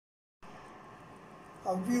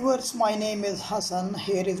Viewers, my name is Hassan.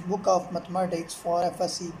 Here is Book of Mathematics for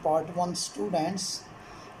FSC Part 1 students.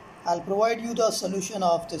 I'll provide you the solution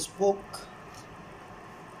of this book.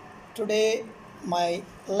 Today, my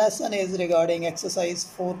lesson is regarding exercise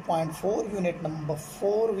 4.4, unit number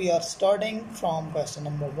 4. We are starting from question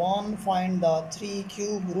number 1. Find the 3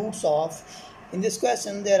 cube roots of. In this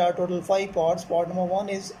question, there are total 5 parts. Part number 1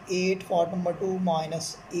 is 8, part number 2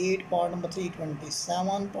 minus 8, part number 3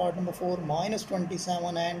 27, part number 4 minus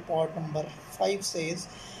 27, and part number 5 says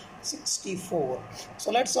 64.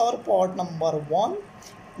 So let's solve part number 1.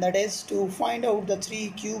 That is to find out the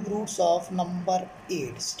 3 cube roots of number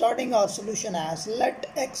 8. Starting our solution as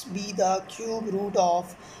let x be the cube root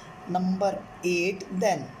of number 8,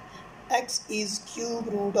 then x is cube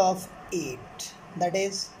root of 8. That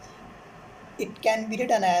is, it can be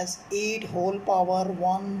written as 8 whole power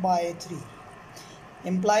 1 by 3.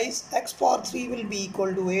 Implies x power 3 will be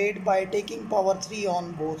equal to 8 by taking power 3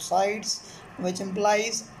 on both sides, which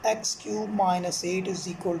implies x cube minus 8 is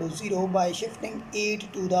equal to 0 by shifting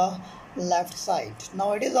 8 to the left side.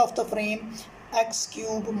 Now it is of the frame x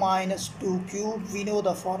cube minus 2 cube. We know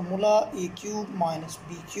the formula a cube minus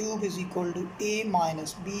b cube is equal to a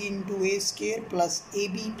minus b into a square plus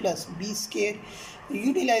ab plus b square.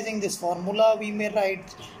 Utilizing this formula, we may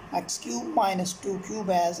write x cube minus 2 cube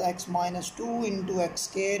as x minus 2 into x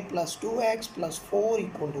square plus 2x plus 4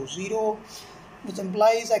 equal to 0, which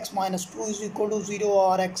implies x minus 2 is equal to 0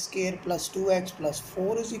 or x square plus 2x plus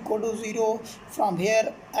 4 is equal to 0. From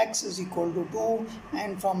here x is equal to 2,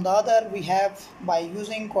 and from the other we have, by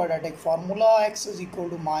using quadratic formula, x is equal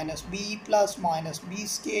to minus b plus minus b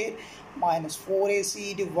square minus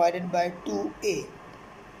 4ac divided by 2a.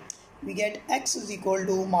 We get x is equal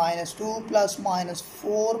to minus 2 plus minus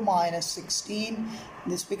 4 minus 16.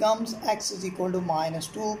 This becomes x is equal to minus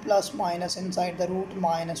 2 plus minus inside the root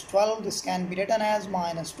minus 12. This can be written as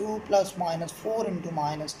minus 2 plus minus 4 into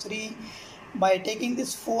minus 3. By taking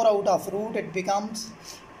this 4 out of root, it becomes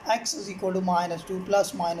x is equal to minus 2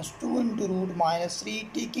 plus minus 2 into root minus 3.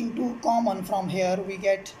 Taking 2 common from here, we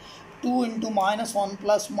get 2 into minus 1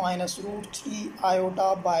 plus minus root 3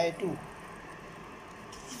 iota by 2.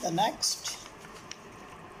 The next,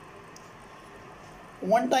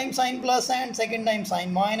 one time sign plus and second time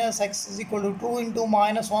sign minus. X is equal to 2 into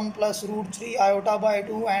minus 1 plus root 3 iota by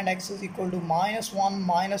 2, and x is equal to minus 1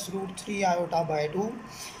 minus root 3 iota by 2.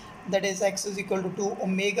 That is, x is equal to 2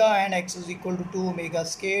 omega and x is equal to 2 omega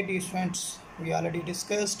squared. These students, we already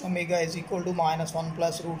discussed omega is equal to minus 1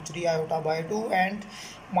 plus root 3 iota by 2, and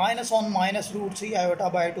minus 1 minus root 3 iota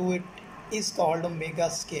by 2, it is called omega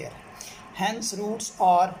square. Hence roots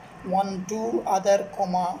are 1, 2, other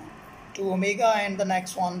comma 2 omega, and the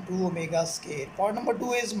next one 2 omega square. Part number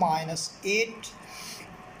 2 is minus 8.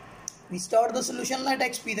 We start the solution. Let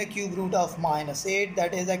x be the cube root of minus 8.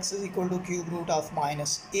 That is, x is equal to cube root of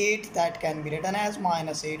minus 8. That can be written as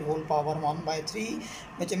minus 8 whole power 1 by 3,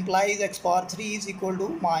 which implies x power 3 is equal to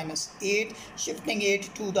minus 8. Shifting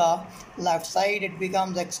 8 to the left side, it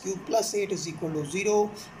becomes x cube plus 8 is equal to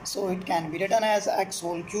 0. So it can be written as x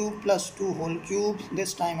whole cube plus 2 whole cube.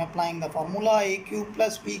 This time applying the formula a cube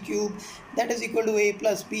plus b cube, that is equal to a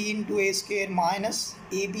plus b into a square minus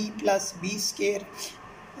ab plus b square.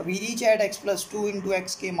 We reach at x plus 2 into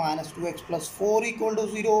xk minus 2x plus 4 equal to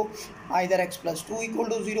 0. Either x plus 2 equal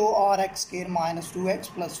to 0 or x square minus 2x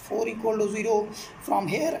plus 4 equal to 0. From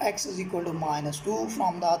here x is equal to minus 2.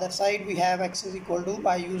 From the other side we have x is equal to,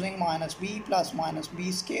 by using minus b plus minus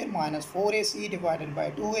b square minus 4ac divided by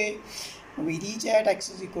 2a. We reach at x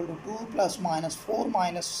is equal to 2 plus minus 4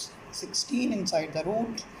 minus 16 inside the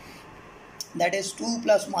root. That is 2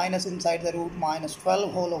 plus minus inside the root minus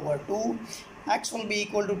 12 whole over 2. X will be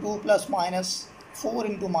equal to 2 plus minus 4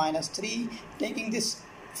 into minus 3. Taking this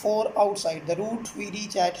 4 outside the root, we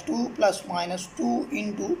reach at 2 plus minus 2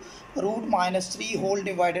 into root minus 3 whole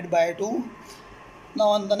divided by 2. Now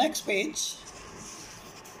on the next page,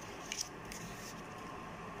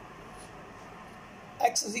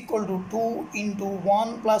 x is equal to 2 into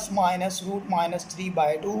 1 plus minus root minus 3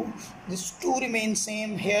 by 2. This 2 remains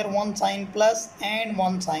same. Here one sign plus and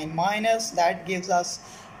one sign minus. That gives us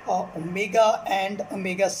omega and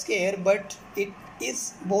omega square, but it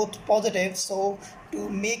is both positive. So to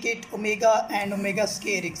make it omega and omega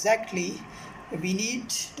square exactly, we need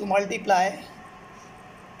to multiply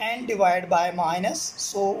and divide by minus.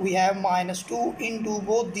 So we have minus 2 into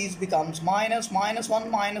both these becomes minus 1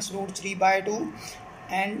 minus root 3 by 2,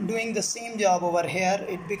 and doing the same job over here,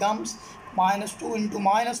 it becomes minus 2 into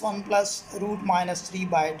minus 1 plus root minus 3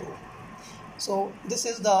 by 2. So this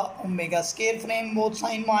is the omega square frame, both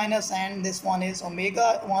sign minus, and this one is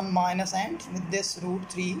omega 1 minus, and with this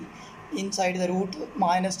root 3 inside the root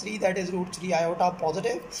minus 3, that is root 3 iota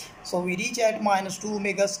positive. So we reach at minus 2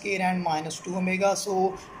 omega square and minus 2 omega.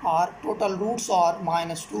 So our total roots are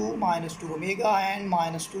minus 2 omega and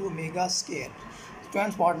minus 2 omega square.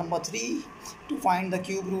 Students, part number 3, to find the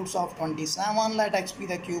cube roots of 27, let x be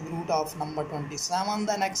the cube root of number 27,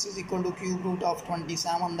 then x is equal to cube root of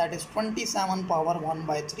 27, that is 27 power 1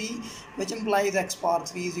 by 3, which implies x power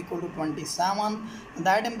 3 is equal to 27.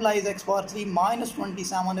 That implies x power 3 minus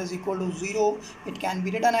 27 is equal to 0. It can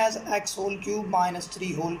be written as x whole cube minus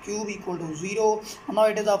 3 whole cube equal to 0. Now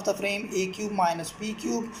it is of the frame a cube minus b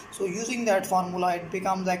cube. So using that formula, it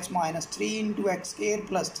becomes x minus 3 into x square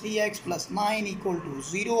plus 3x plus 9 equal to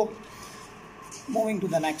 0. Moving to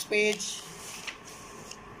the next page,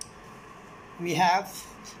 we have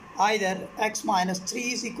either x minus 3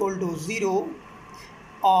 is equal to 0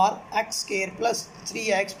 or x square plus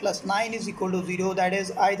 3x plus 9 is equal to 0, that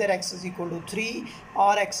is either x is equal to 3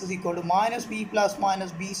 or x is equal to minus b plus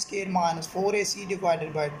minus b square minus 4ac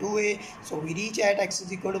divided by 2a. So we reach at x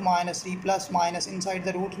is equal to minus 3 plus minus inside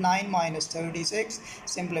the root 9 minus 36.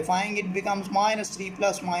 Simplifying, it becomes minus 3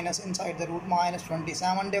 plus minus inside the root minus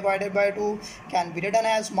 27 divided by 2 can be written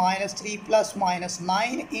as minus 3 plus minus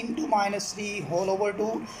 9 into minus 3 whole over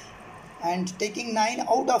 2. And taking 9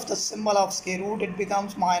 out of the symbol of square root, it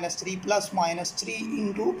becomes minus 3 plus minus 3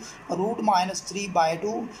 into root minus 3 by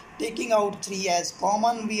 2. Taking out 3 as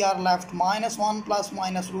common, we are left minus 1 plus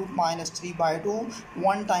minus root minus 3 by 2.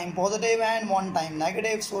 One time positive and one time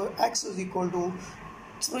negative. So x is equal to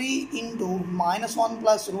 3 into minus 1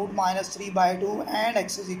 plus root minus 3 by 2 and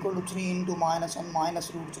x is equal to 3 into minus 1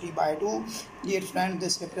 minus root 3 by 2. Dear friends,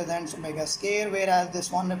 this represents omega square, whereas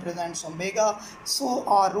this one represents omega. So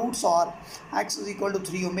our roots are x is equal to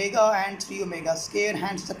 3 omega and 3 omega square.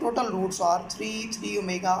 Hence the total roots are 3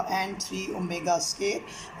 omega and 3 omega square.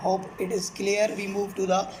 Hope it is clear. We move to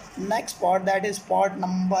the next part, that is part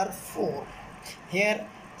number 4. Here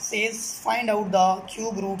says find out the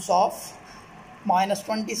cube roots of minus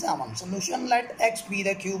 27. Solution, let x be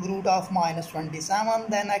the cube root of minus 27,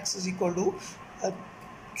 then x is equal to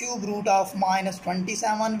cube root of minus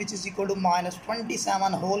 27, which is equal to minus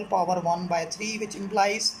 27 whole power 1 by 3, which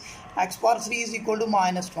implies x power 3 is equal to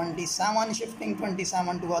minus 27. Shifting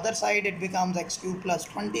 27 to other side, it becomes x cube plus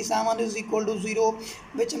 27 is equal to 0,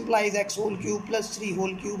 which implies x whole cube plus 3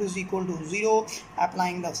 whole cube is equal to 0.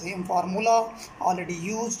 Applying the same formula already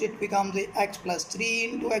used, it becomes x plus 3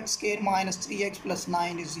 into x square minus 3x plus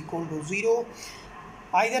 9 is equal to 0.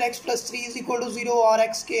 Either x plus 3 is equal to 0 or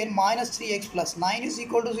x square minus 3x plus 9 is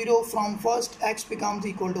equal to 0. From first, x becomes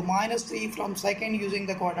equal to minus 3. From second, using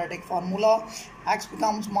the quadratic formula, x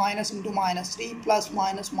becomes minus into minus 3 plus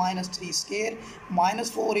minus minus 3 square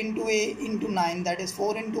minus 4 into a into 9, that is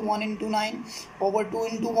 4 into 1 into 9 over 2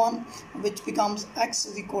 into 1, which becomes x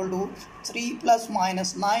is equal to 3 plus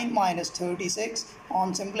minus 9 minus 36.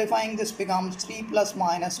 On simplifying, this becomes 3 plus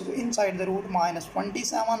minus inside the root minus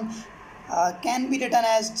 27. Can be written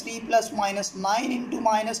as 3 plus minus 9 into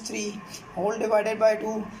minus 3 whole divided by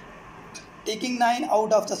 2. Taking 9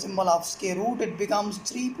 out of the symbol of square root, it becomes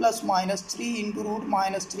 3 plus minus 3 into root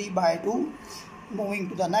minus 3 by 2. Moving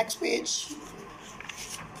to the next page,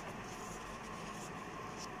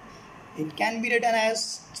 it can be written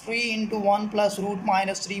as 3 into 1 plus root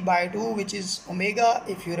minus 3 by 2, which is omega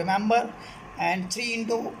if you remember, and 3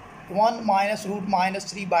 into 1 minus root minus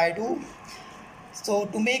 3 by 2. So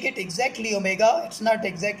to make it exactly omega, it's not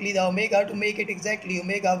exactly the omega. To make it exactly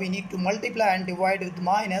omega, we need to multiply and divide with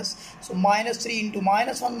minus. So minus 3 into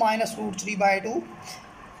minus 1 minus root 3 by 2,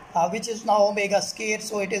 which is now omega square.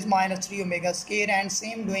 So it is minus 3 omega square, and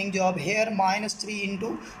same doing job here, minus 3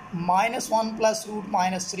 into minus 1 plus root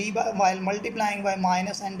minus 3 by, while multiplying by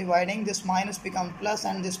minus and dividing, this minus becomes plus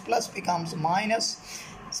and this plus becomes minus.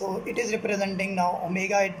 So it is representing now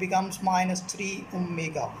omega, it becomes minus 3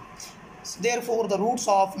 omega. So therefore the roots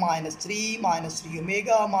of minus 3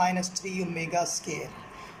 omega minus 3 omega square.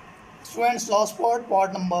 Students, last part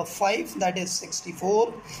number 5, that is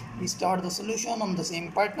 64. We start the solution on the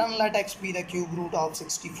same pattern. Let x be the cube root of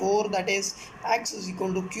 64, that is x is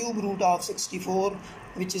equal to cube root of 64,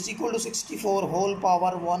 which is equal to 64 whole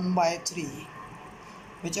power 1 by 3,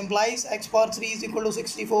 which implies x power 3 is equal to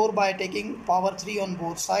 64 by taking power 3 on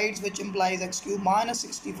both sides, which implies x cube minus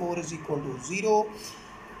 64 is equal to 0.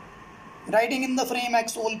 Writing in the frame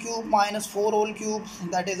x whole cube minus 4 whole cube,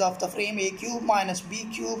 that is of the frame a cube minus b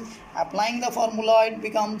cube. Applying the formula, it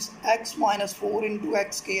becomes x minus 4 into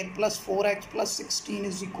x square plus 4x plus 16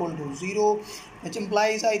 is equal to 0, which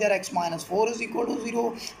implies either x minus 4 is equal to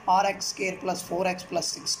 0 or x square plus 4x plus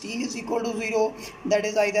 16 is equal to 0. That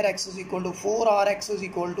is either x is equal to 4 or x is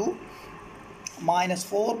equal to minus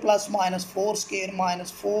 4 plus minus 4 square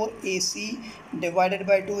minus 4 AC divided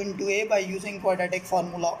by 2 into A by using quadratic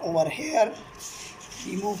formula over here.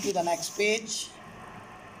 We move to the next page.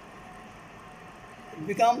 It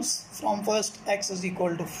becomes from first x is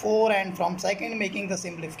equal to 4, and from second making the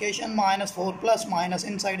simplification, minus 4 plus minus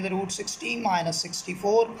inside the root 16 minus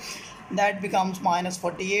 64, that becomes minus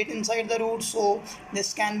 48 inside the root. So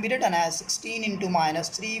this can be written as 16 into minus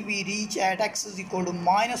 3. We reach at x is equal to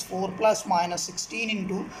minus 4 plus minus 16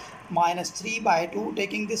 into minus 3 by 2.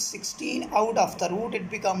 Taking this 16 out of the root, it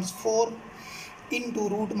becomes 4 into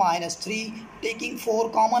root minus 3. Taking 4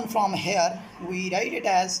 common from here, we write it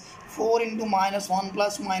as 4 into minus 1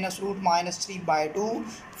 plus minus root minus 3 by 2.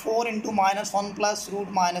 4 into minus 1 plus root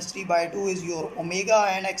minus 3 by 2 is your omega,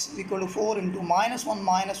 and x is equal to 4 into minus 1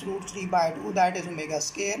 minus root 3 by 2, that is omega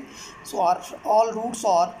square. So our all roots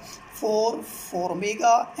are 4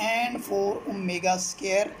 omega and 4 omega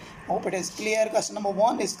square. Hope it is clear. Question number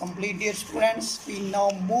 1 is complete, dear students. We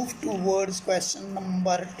now move towards question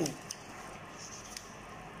number 2.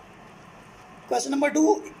 Question number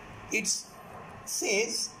 2, it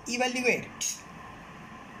says evaluate.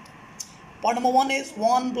 Part number 1 is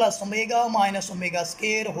 1 plus omega minus omega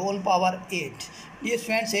square whole power 8. Dear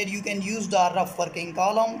friends, here you can use the rough working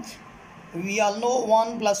column. We all know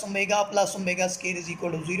 1 plus omega square is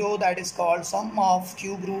equal to 0. That is called sum of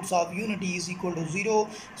cube roots of unity is equal to 0.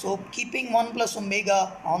 So keeping 1 plus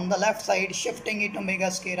omega on the left side, shifting it omega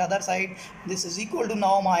square other side, this is equal to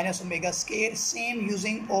now minus omega square. Same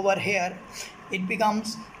using over here, it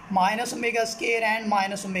becomes minus omega square and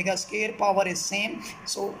minus omega square power is same.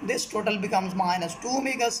 So this total becomes minus 2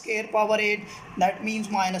 omega square power 8. That means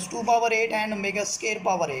minus 2 power 8 and omega square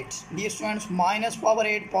power 8. Dear students, minus power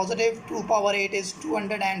 8 positive, 2 power 8 is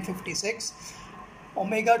 256.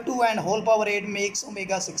 Omega 2 and whole power 8 makes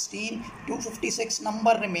omega 16. 256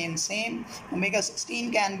 number remains same. Omega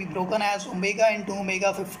 16 can be broken as omega into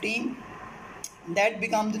omega 15. That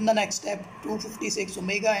becomes in the next step 256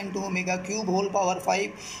 omega into omega cube whole power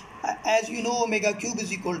 5. As you know, omega cube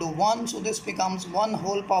is equal to 1, so this becomes 1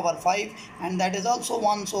 whole power 5, and that is also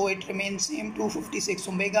 1, so it remains same. 256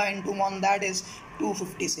 omega into 1, that is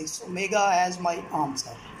 256 omega as my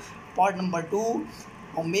answer. Part number 2,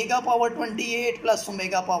 omega power 28 plus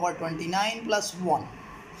omega power 29 plus 1.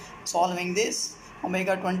 Solving this,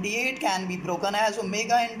 omega 28 can be broken as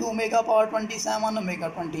omega into omega power 27.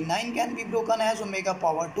 Omega 29 can be broken as omega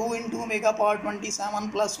power 2 into omega power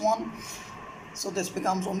 27 plus 1. So this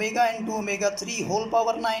becomes omega into omega 3 whole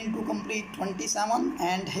power 9 to complete 27,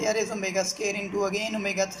 and here is omega square into again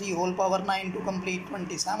omega 3 whole power 9 to complete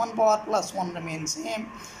 27 power plus 1 remains same.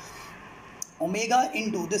 Omega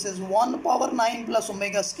into this is 1 power 9 plus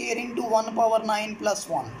omega square into 1 power 9 plus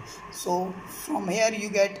 1. So from here you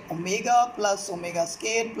get omega plus omega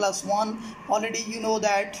square plus 1. Already you know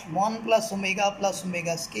that 1 plus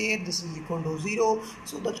omega square, this is equal to 0.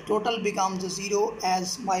 So the total becomes 0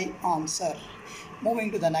 as my answer.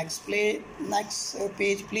 Moving to the next page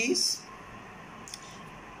please.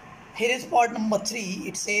 Here is part number 3.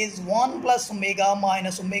 It says 1 plus omega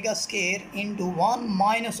minus omega square into 1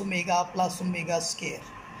 minus omega plus omega square.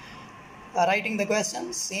 Writing the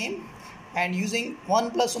question same, and using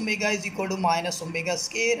 1 plus omega is equal to minus omega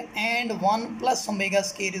square and 1 plus omega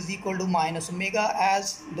square is equal to minus omega,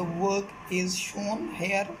 as the work is shown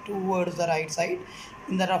here towards the right side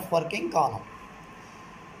in the rough working column.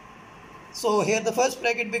 So here the first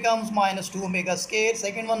bracket becomes minus 2 omega square,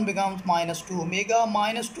 second one becomes minus 2 omega,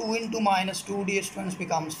 minus 2 into minus 2, dear students,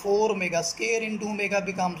 becomes 4 omega square into omega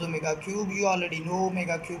becomes omega cube. You already know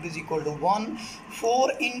omega cube is equal to 1.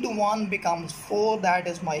 4 into 1 becomes 4, that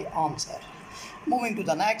is my answer. Moving to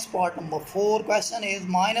the next part number 4, question is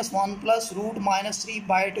minus 1 plus root minus 3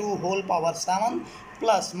 by 2 whole power 7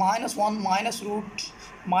 plus minus 1 minus root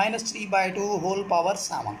minus 3 by 2 whole power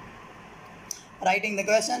 7. Writing the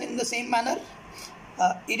question in the same manner,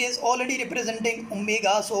 it is already representing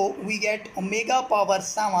omega, so we get omega power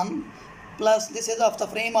 7 plus this is of the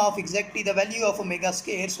frame of exactly the value of omega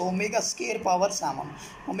square, so omega square power 7.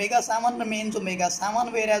 Omega 7 remains omega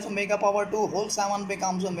 7, whereas omega power 2 whole 7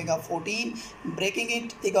 becomes omega 14. Breaking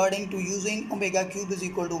it according to using omega cube is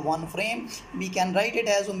equal to 1 frame, we can write it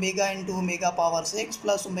as omega into omega power 6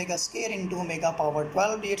 plus omega square into omega power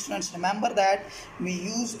 12. Dear students, remember that we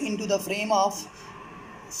use into the frame of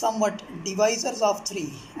somewhat divisors of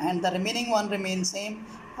 3, and the remaining one remains same,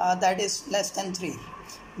 that is less than 3.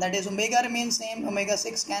 that is omega remains same. Omega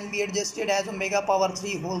 6 can be adjusted as omega power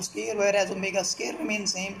 3 whole square, whereas omega square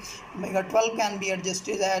remains same. Omega 12 can be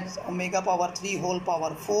adjusted as omega power 3 whole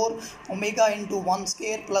power 4. Omega into 1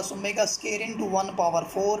 square plus omega square into 1 power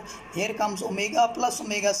 4. Here comes omega plus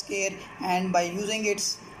omega square, and by using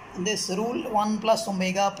this rule, 1 plus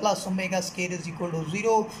omega square is equal to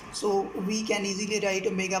 0. So we can easily write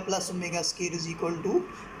omega plus omega square is equal to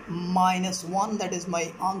 -1. That is my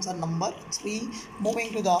answer number 3. Moving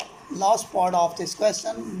to the last part of this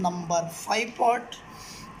question, number 5 part.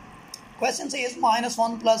 Question says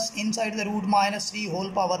 -1 plus inside the root -3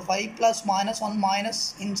 whole power 5 plus -1 minus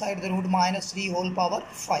inside the root -3 whole power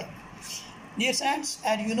 5. Dear friends,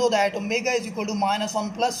 and you know that omega is equal to -1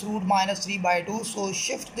 plus root -3 by 2. So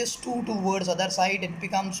shift this 2 towards other side. It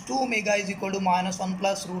becomes 2 omega is equal to -1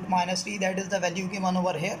 plus root -3. That is the value given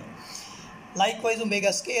over here. Likewise,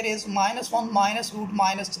 omega square is -1 minus root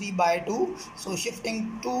 -3 by 2. So shifting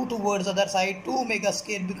 2 towards other side, 2 omega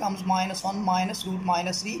square becomes -1 minus root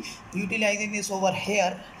 -3. Utilizing this over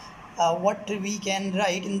here, what we can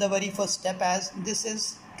write in the very first step as this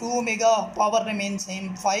is 2 omega power remains same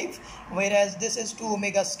 5, whereas this is 2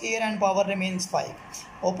 omega square and power remains 5.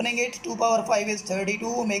 Opening it, 2 power 5 is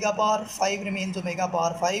 32, omega power 5 remains omega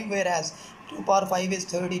power 5, whereas 2 power 5 is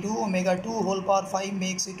 32, omega 2 whole power 5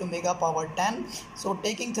 makes it omega power 10. So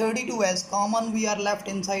taking 32 as common, we are left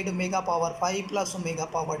inside omega power 5 plus omega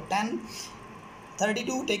power 10.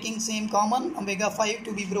 32 taking same common, omega 5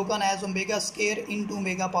 to be broken as omega square into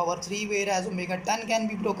omega power 3, whereas omega 10 can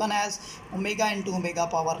be broken as omega into omega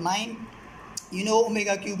power 9. You know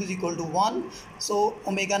omega cube is equal to 1. So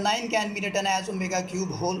omega 9 can be written as omega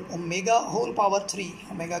cube whole power 3.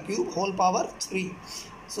 Omega cube whole power 3.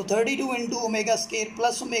 So 32 into omega square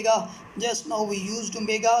plus omega, just now we used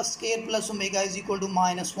omega square plus omega is equal to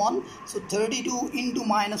 -1. So 32 into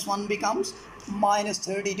 -1 becomes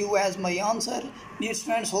 -32 as my answer. Dear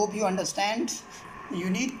friends, hope you understand. You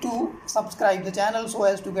need to subscribe the channel so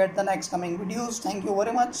as to get the next coming videos. Thank you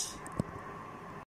very much.